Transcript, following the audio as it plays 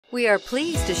We are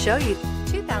pleased to show you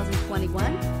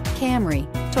 2021 Camry.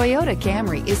 Toyota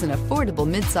Camry is an affordable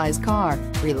midsize car,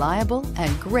 reliable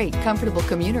and great comfortable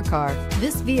commuter car.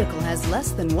 This vehicle has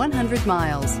less than 100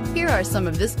 miles. Here are some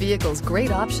of this vehicle's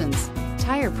great options: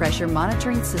 tire pressure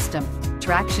monitoring system,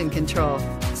 traction control,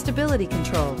 stability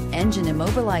control, engine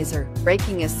immobilizer,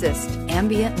 braking assist,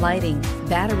 ambient lighting,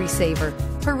 battery saver,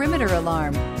 perimeter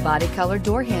alarm, body color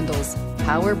door handles,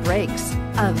 power brakes.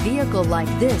 A vehicle like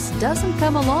this doesn't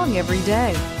come along every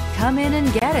day. Come in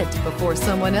and get it before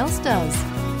someone else does.